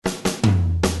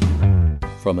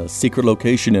From a secret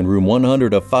location in room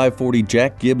 100 of 540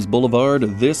 Jack Gibbs Boulevard,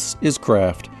 this is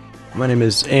Craft. My name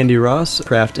is Andy Ross,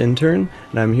 Craft intern,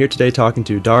 and I'm here today talking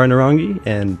to Dara Narangi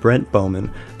and Brent Bowman.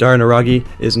 Dara Narangi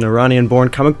is an Iranian-born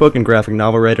comic book and graphic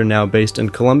novel writer now based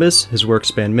in Columbus. His work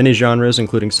span many genres,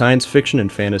 including science fiction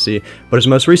and fantasy, but his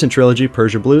most recent trilogy,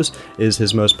 Persia Blues, is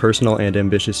his most personal and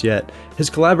ambitious yet. His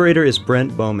collaborator is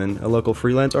Brent Bowman, a local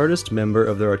freelance artist, member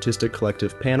of the artistic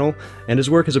collective Panel, and his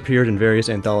work has appeared in various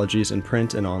anthologies in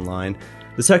print and online.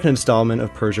 The second installment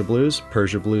of Persia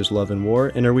Blues, Love and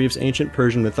War, interweaves ancient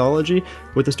Persian mythology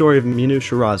with the story of Minu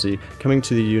Shirazi coming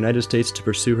to the United States to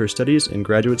pursue her studies in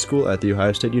graduate school at The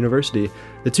Ohio State University.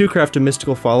 The two craft a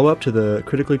mystical follow-up to the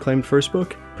critically acclaimed first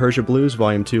book. Persia Blues,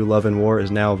 Volume 2, Love and War, is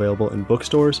now available in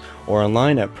bookstores or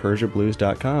online at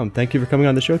PersiaBlues.com. Thank you for coming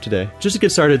on the show today. Just to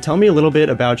get started, tell me a little bit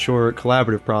about your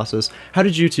collaborative process. How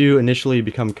did you two initially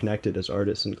become connected as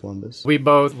artists in Columbus? We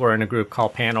both were in a group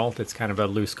called Panel. That's kind of a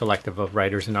loose collective of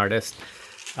writers and artists.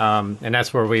 And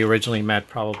that's where we originally met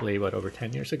probably, over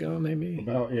 10 years ago, maybe?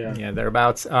 About, yeah. Yeah,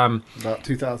 thereabouts. About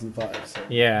 2005. So.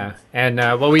 Yeah. And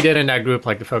what we did in that group,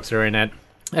 like the folks that are in it,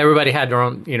 everybody had their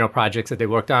own, projects that they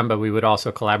worked on, but we would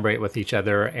also collaborate with each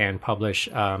other and publish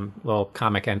little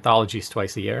comic anthologies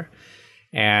twice a year.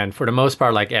 And for the most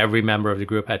part, like every member of the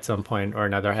group at some point or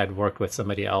another had worked with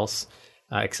somebody else,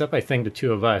 except I think the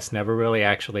two of us never really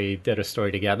actually did a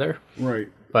story together. Right.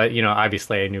 But,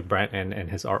 obviously I knew Brent and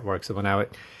his artwork. So when I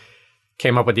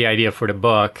came up with the idea for the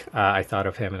book, I thought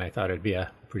of him and I thought it'd be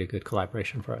a pretty good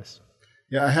collaboration for us.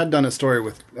 Yeah, I had done a story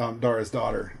with Dara's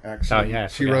daughter, actually. Oh, yeah.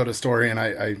 She wrote a story and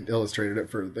I illustrated it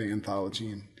for the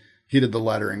anthology and he did the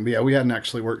lettering. But yeah, we hadn't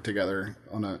actually worked together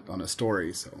on a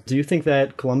story. So, do you think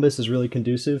that Columbus is really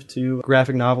conducive to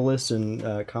graphic novelists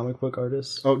and comic book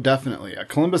artists? Oh, definitely.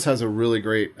 Columbus has a really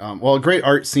great, a great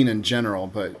art scene in general,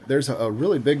 but there's a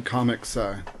really big comics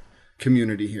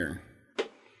community here.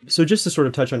 So just to sort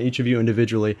of touch on each of you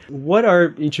individually, what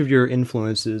are each of your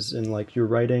influences in like your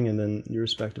writing and then your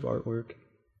respective artwork?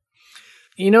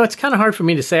 It's kind of hard for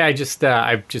me to say.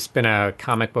 I've just been a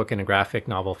comic book and a graphic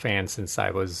novel fan since I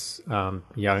was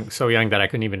so young that I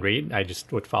couldn't even read. I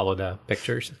just would follow the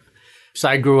pictures. So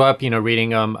I grew up, reading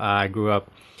them. I grew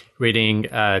up reading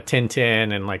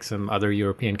Tintin and like some other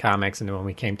European comics. And then when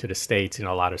we came to the States, a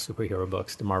lot of superhero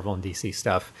books, the Marvel and DC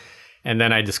stuff. And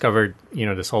then I discovered,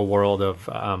 this whole world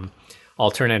of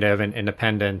alternative and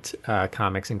independent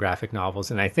comics and graphic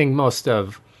novels. And I think most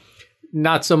of,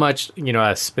 not so much,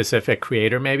 a specific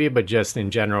creator maybe, but just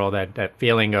in general, that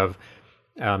feeling of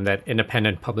that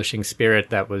independent publishing spirit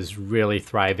that was really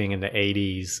thriving in the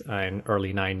 80s and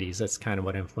early 90s. That's kind of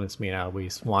what influenced me. And I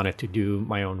always wanted to do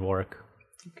my own work.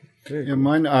 Okay. Yeah,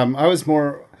 mine, I was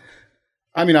more...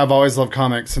 I've always loved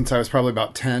comics since I was probably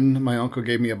about 10. My uncle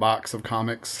gave me a box of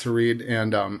comics to read,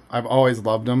 and I've always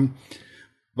loved them.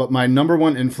 But my number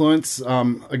one influence,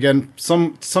 again,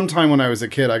 sometime when I was a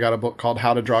kid, I got a book called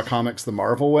How to Draw Comics the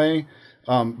Marvel Way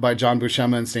by John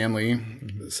Buscema and Stan Lee.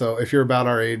 Mm-hmm. So if you're about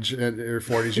our age, in your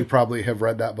 40s, you probably have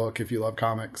read that book if you love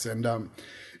comics. And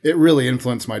it really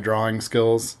influenced my drawing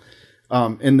skills.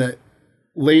 In the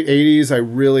late 80s, I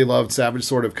really loved Savage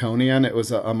Sword of Conan. It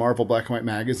was a Marvel black and white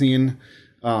magazine,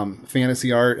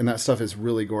 fantasy art, and that stuff is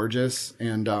really gorgeous.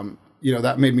 And,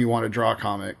 that made me want to draw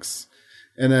comics.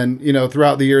 And then,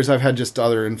 throughout the years, I've had just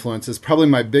other influences. Probably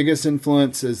my biggest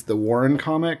influence is the Warren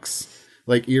comics,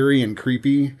 like Eerie and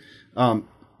Creepy.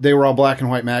 They were all black and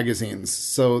white magazines,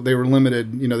 so they were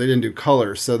limited. They didn't do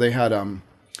color, so they had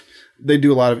they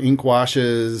do a lot of ink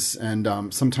washes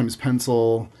and sometimes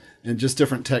pencil and just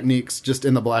different techniques, just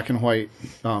in the black and white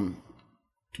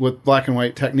with black and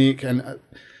white technique. And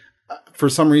for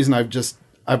some reason,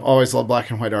 I've always loved black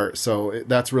and white art, so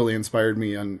that's really inspired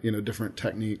me on different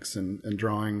techniques and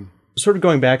drawing. Sort of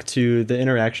going back to the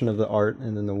interaction of the art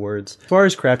and then the words. As far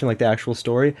as crafting like the actual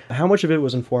story, how much of it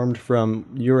was informed from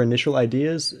your initial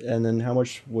ideas, and then how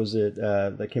much was it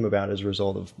that came about as a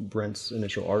result of Brent's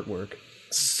initial artwork?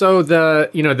 So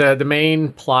the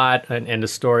main plot and the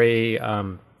story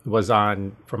was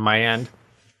on from my end.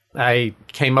 I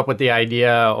came up with the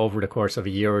idea over the course of a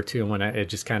year or two when it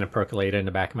just kind of percolated in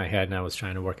the back of my head and I was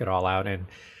trying to work it all out, and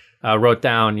wrote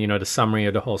down, the summary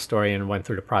of the whole story and went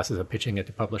through the process of pitching it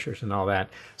to publishers and all that.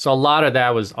 So a lot of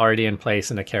that was already in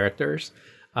place in the characters.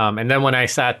 And then when I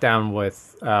sat down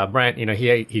with Brent,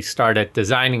 he started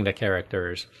designing the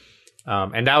characters.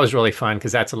 And that was really fun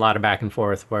because that's a lot of back and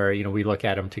forth where, we look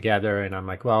at them together and I'm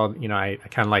like, well, I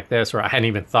kind of like this, or I hadn't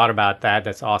even thought about that.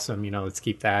 That's awesome. Let's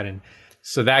keep that. And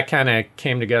so that kind of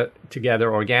came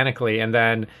together organically. And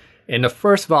then in the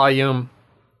first volume,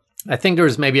 I think there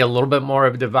was maybe a little bit more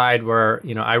of a divide where,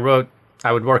 I wrote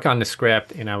I would work on the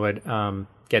script, and I would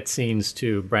get scenes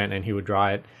to Brent, and he would draw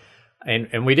it.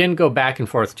 And we didn't go back and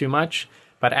forth too much.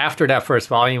 But after that first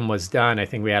volume was done, I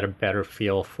think we had a better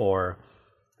feel for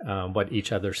what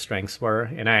each other's strengths were.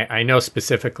 And I know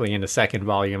specifically in the second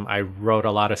volume, I wrote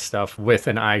a lot of stuff with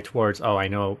an eye towards, I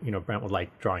know, Brent would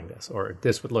like drawing this, or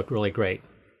this would look really great.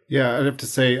 Yeah, I'd have to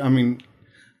say, I mean,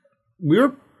 we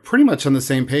were pretty much on the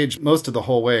same page most of the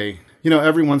whole way.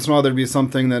 Every once in a while there'd be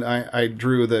something that I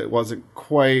drew that wasn't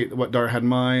quite what Dar had in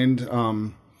mind.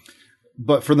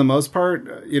 But for the most part,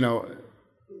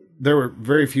 there were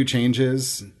very few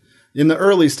changes. In the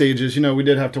early stages, we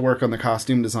did have to work on the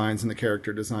costume designs and the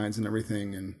character designs and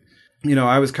everything. And,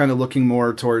 I was kind of looking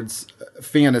more towards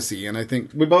fantasy. And I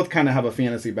think we both kind of have a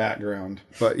fantasy background.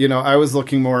 But, I was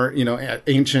looking more, at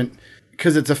ancient,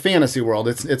 because it's a fantasy world.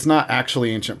 It's not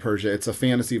actually ancient Persia. It's a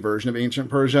fantasy version of ancient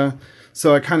Persia.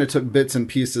 So I kind of took bits and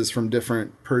pieces from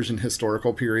different Persian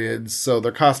historical periods. So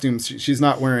their costumes, she's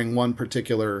not wearing one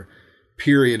particular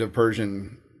period of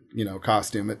Persian,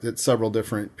 costume. It's several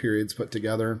different periods put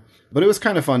together. But it was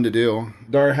kind of fun to do.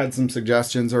 Dar had some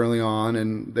suggestions early on,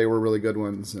 and they were really good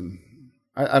ones. And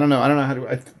I don't know. I don't know how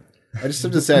to... I just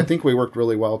have to say, I think we worked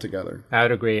really well together. I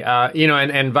would agree.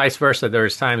 And vice versa.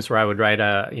 There's times where I would write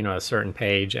a certain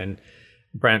page, and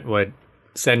Brent would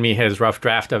send me his rough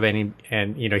draft of any,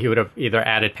 and he would have either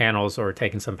added panels or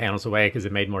taken some panels away because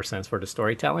it made more sense for the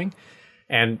storytelling.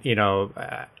 And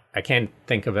I can't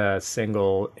think of a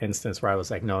single instance where I was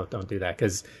like, no, don't do that,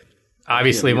 because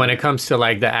obviously when it comes to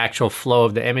like the actual flow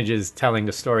of the images telling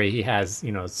the story, he has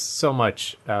so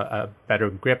much a better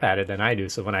grip at it than I do.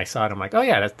 So when I saw it, I'm like, oh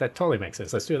yeah, that totally makes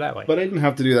sense. Let's do it that way. But I didn't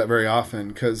have to do that very often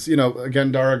because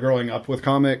again, Dara growing up with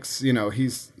comics,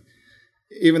 he's,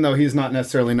 even though he's not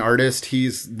necessarily an artist,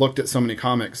 he's looked at so many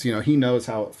comics. He knows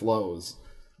how it flows.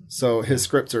 So his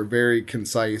scripts are very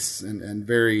concise and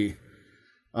very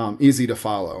easy to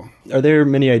follow. Are there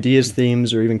many ideas,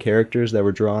 themes, or even characters that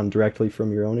were drawn directly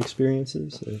from your own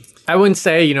experiences? I wouldn't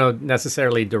say,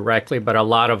 necessarily directly, but a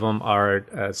lot of them are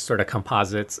sort of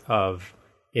composites of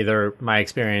either my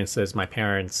experiences, my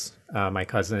parents, my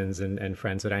cousins, and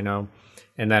friends that I know.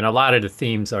 And then a lot of the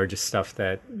themes are just stuff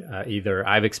that either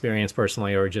I've experienced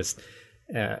personally or just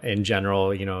in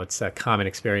general, it's a common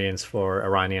experience for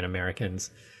Iranian Americans.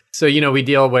 So, we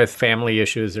deal with family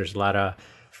issues. There's a lot of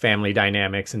family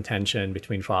dynamics and tension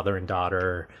between father and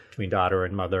daughter, between daughter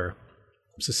and mother.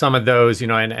 So some of those,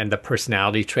 and the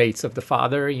personality traits of the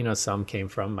father, some came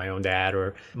from my own dad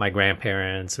or my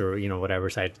grandparents or, whatever.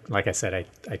 So like I said,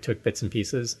 I took bits and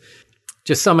pieces.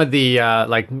 Just some of the,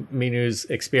 like Minu's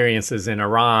experiences in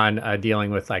Iran,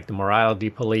 dealing with like the morality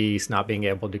police, not being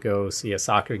able to go see a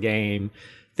soccer game,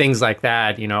 things like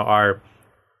that, are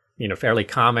fairly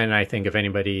common. I think if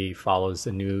anybody follows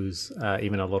the news,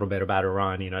 even a little bit about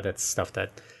Iran, that's stuff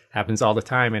that happens all the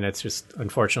time. And it's just,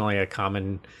 unfortunately, a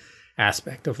common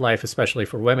aspect of life, especially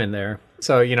for women there.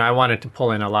 So, I wanted to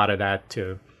pull in a lot of that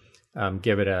to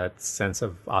give it a sense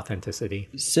of authenticity.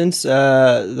 Since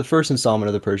the first installment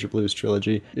of the Persia Blues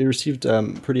trilogy, it received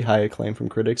pretty high acclaim from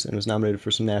critics and was nominated for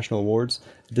some national awards.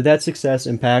 Did that success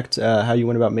impact how you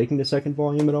went about making the second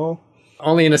volume at all?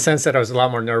 Only in the sense that I was a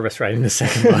lot more nervous writing the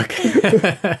second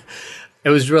book. It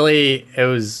was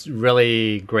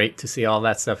really great to see all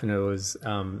that stuff, and it was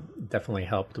definitely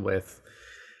helped with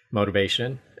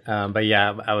motivation. But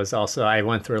yeah, I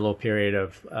went through a little period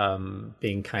of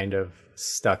being kind of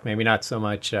stuck, maybe not so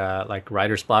much like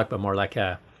writer's block, but more like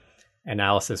a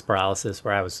analysis paralysis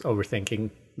where I was overthinking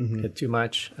it too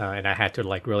much. And I had to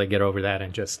like really get over that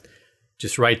and just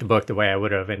write the book the way I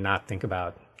would have and not think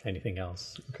about anything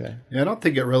else. Okay. Yeah, I don't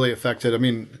think it really affected. I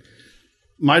mean,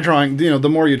 my drawing, the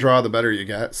more you draw, the better you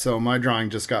get. So my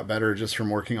drawing just got better just from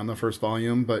working on the first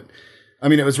volume. But I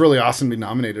mean, it was really awesome to be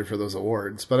nominated for those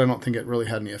awards, but I don't think it really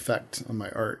had any effect on my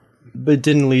art. But it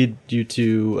didn't lead you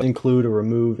to include or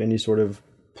remove any sort of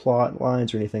plot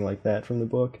lines or anything like that from the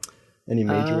book? Any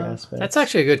major aspects? That's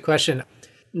actually a good question.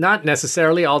 Not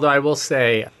necessarily, although I will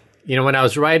say, when I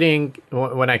was writing,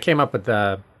 when I came up with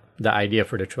the idea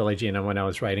for the trilogy and when I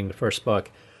was writing the first book,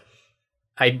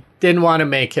 I didn't want to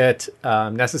make it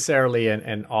necessarily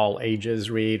an all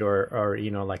ages read or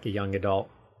like a young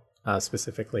adult,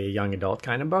 specifically a young adult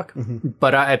kind of book. Mm-hmm.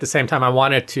 But at the same time, I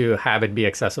wanted to have it be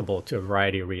accessible to a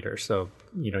variety of readers. So,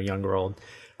 young or old.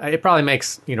 It probably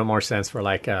makes, more sense for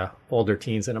like older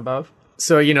teens and above.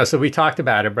 So, so we talked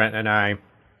about it, Brent and I.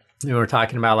 We were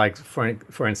talking about like,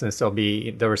 for instance,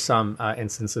 there were some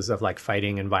instances of like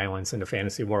fighting and violence in the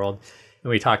fantasy world. And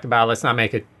we talked about, let's not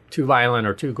make it too violent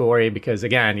or too gory, because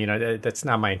again, that's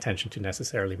not my intention to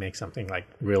necessarily make something like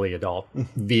really adult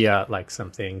via like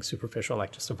something superficial,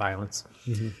 like just a violence.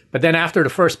 But then after the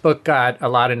first book got a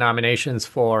lot of nominations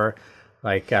for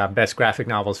like best graphic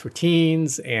novels for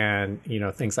teens and,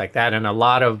 things like that. And a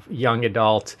lot of young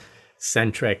adult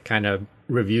centric kind of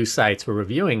review sites were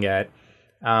reviewing it.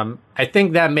 I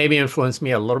think that maybe influenced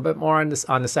me a little bit more on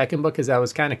the second book, because I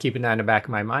was kind of keeping that in the back of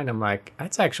my mind. I'm like,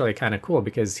 that's actually kind of cool,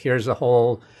 because here's a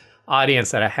whole audience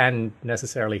that I hadn't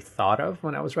necessarily thought of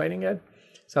when I was writing it.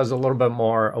 So I was a little bit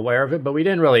more aware of it, but we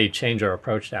didn't really change our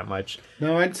approach that much.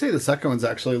 No, I'd say the second one's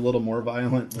actually a little more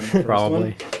violent than the first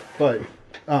Probably. one. But,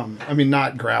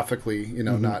 not graphically,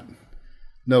 not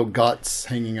no guts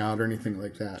hanging out or anything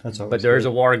like that. But there's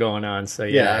a war going on, so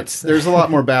yeah. There's a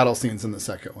lot more battle scenes in the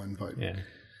second one, but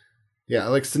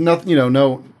like so nothing,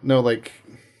 no like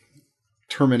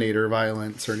Terminator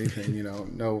violence or anything,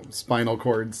 no spinal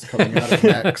cords coming out of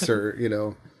necks or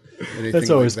anything. That's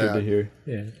always like that. Good to hear.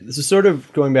 Yeah, this is sort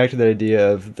of going back to the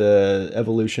idea of the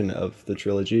evolution of the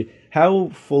trilogy. How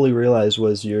fully realized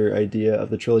was your idea of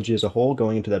the trilogy as a whole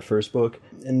going into that first book?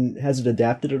 And has it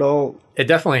adapted at all? It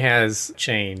definitely has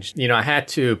changed. I had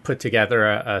to put together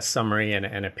a summary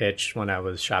and a pitch when I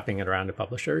was shopping it around to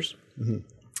publishers.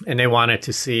 And they wanted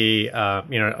to see,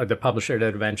 the publisher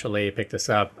that eventually picked us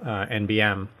up,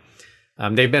 NBM.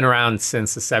 They've been around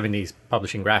since the 70s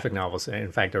publishing graphic novels.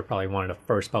 In fact, they're probably one of the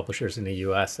first publishers in the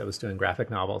U.S. that was doing graphic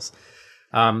novels.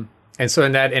 And so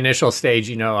in that initial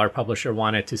stage, our publisher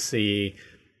wanted to see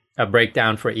a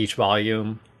breakdown for each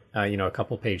volume, a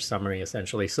couple page summary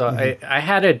essentially. So I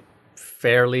had it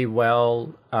fairly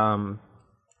well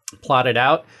plotted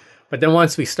out. But then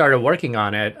once we started working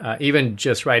on it, even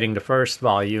just writing the first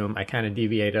volume, I kind of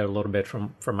deviated a little bit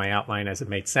from my outline as it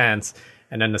made sense.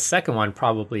 And then the second one,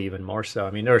 probably even more so.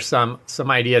 I mean, there were some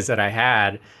ideas that I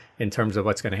had in terms of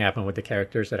what's going to happen with the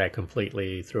characters that I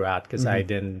completely threw out, because it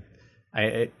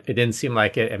didn't seem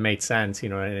like it made sense,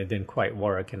 and it didn't quite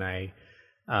work. And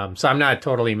so I'm not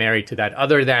totally married to that,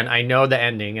 other than I know the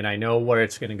ending and I know where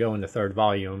it's going to go in the third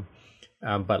volume.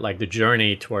 But like the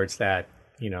journey towards that,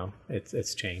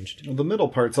 it's changed. Well, the middle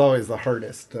part's always the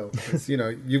hardest, though. Because,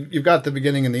 you've got the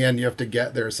beginning and the end. You have to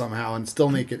get there somehow and still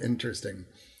make it interesting.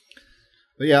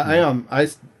 But yeah,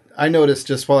 I noticed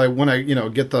just when I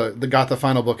got the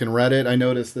final book and read it, I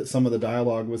noticed that some of the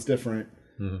dialogue was different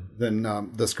than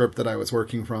the script that I was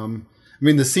working from. I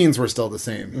mean, the scenes were still the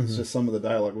same. It's just some of the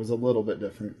dialogue was a little bit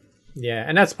different. Yeah,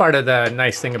 and that's part of the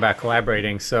nice thing about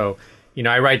collaborating. So,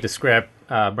 I write the script,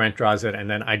 Brent draws it, and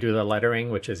then I do the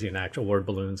lettering, which is actual word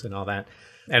balloons and all that.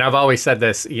 And I've always said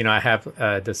this, I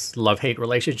have this love-hate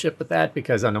relationship with that,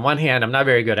 because on the one hand, I'm not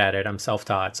very good at it. I'm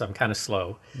self-taught, so I'm kind of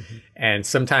slow. And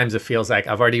sometimes it feels like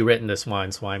I've already written this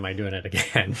once. Why am I doing it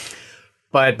again?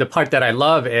 But the part that I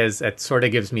love is it sort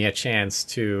of gives me a chance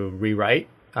to rewrite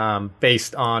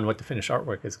based on what the finished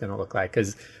artwork is going to look like.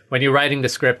 Because when you're writing the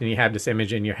script and you have this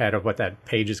image in your head of what that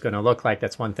page is going to look like,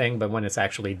 that's one thing. But when it's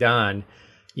actually done,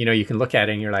 you can look at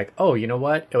it and you're like, oh, you know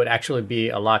what? It would actually be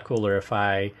a lot cooler if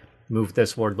I move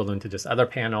this word balloon to this other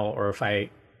panel, or if I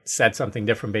said something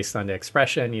different based on the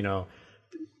expression.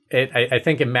 I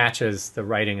think it matches the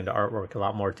writing and the artwork a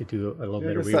lot more to do a little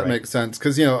bit of rewrite. That makes sense,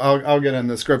 because I'll get in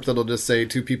the script that'll just say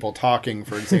two people talking,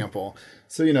 for example.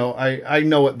 So I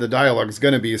know what the dialogue is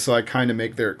going to be, so I kind of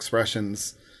make their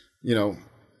expressions,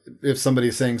 if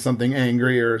somebody's saying something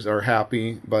angry or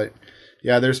happy. But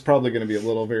yeah, there's probably going to be a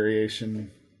little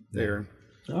variation there.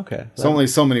 Okay. There's only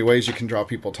so many ways you can draw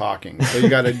people talking. So you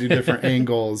got to do different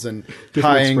angles and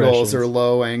high angles or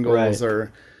low angles,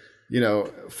 or,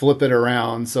 flip it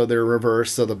around so they're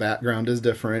reversed so the background is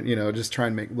different. Just try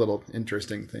and make little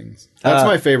interesting things. That's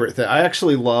my favorite thing. I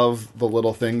actually love the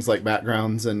little things like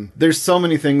backgrounds, and there's so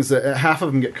many things that half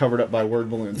of them get covered up by word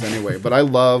balloons anyway. But I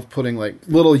love putting like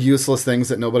little useless things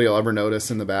that nobody will ever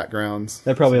notice in the backgrounds.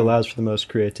 That probably allows for the most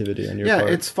creativity on your part.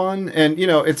 Yeah, it's fun, and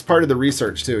it's part of the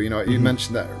research too. You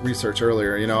mentioned that research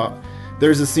earlier.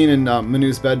 There's a scene in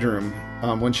Manu's bedroom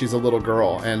when she's a little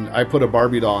girl, and I put a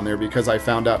Barbie doll in there because I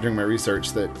found out during my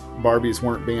research that Barbies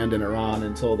weren't banned in Iran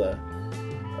until the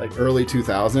early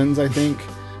 2000s, I think.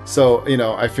 So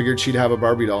I figured she'd have a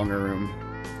Barbie doll in her room.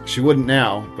 She wouldn't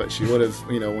now, but she would have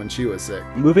when she was sick.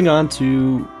 Moving on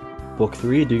to Book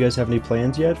 3, do you guys have any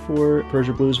plans yet for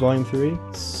Persia Blues Volume 3?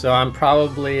 So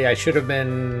I should have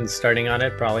been starting on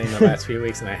it probably in the last few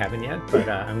weeks, and I haven't yet, but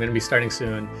I'm going to be starting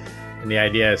soon. And the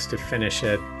idea is to finish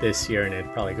it this year, and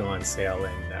it'd probably go on sale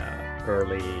in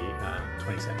early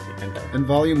 2017. And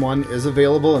Volume 1 is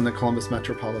available in the Columbus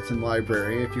Metropolitan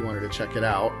Library if you wanted to check it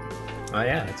out. Oh,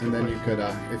 yeah. And then you could,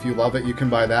 if you love it, you can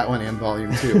buy that one and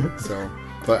Volume 2. So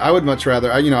But I would much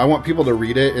rather, I want people to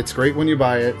read it. It's great when you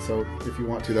buy it, so if you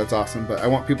want to, that's awesome. But I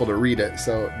want people to read it.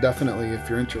 So definitely, if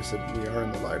you're interested, we are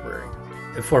in the library.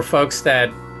 For folks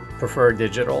that prefer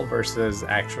digital versus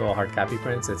actual hard copy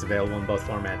prints, it's available in both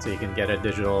formats. So you can get a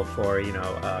digital for,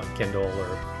 Kindle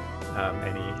or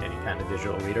any kind of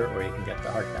digital reader, or you can get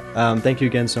the hard copy. Thank you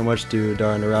again so much to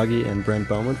Dara Naragi and Brent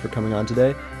Bowman for coming on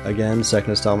today. Again, second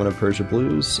installment of Persia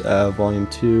Blues, Volume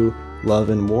 2,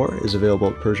 Love and War, is available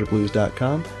at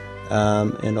PersiaBlues.com,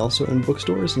 and also in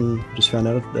bookstores, and just found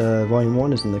out Volume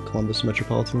 1 is in the Columbus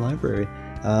Metropolitan Library.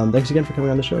 Thanks again for coming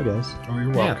on the show, guys. Oh, you're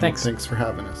welcome. Yeah, thanks. Thanks for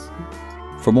having us.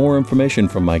 For more information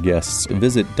from my guests,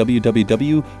 visit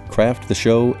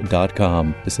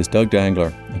www.crafttheshow.com. This is Doug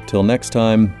Dangler. Until next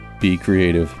time, be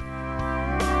creative.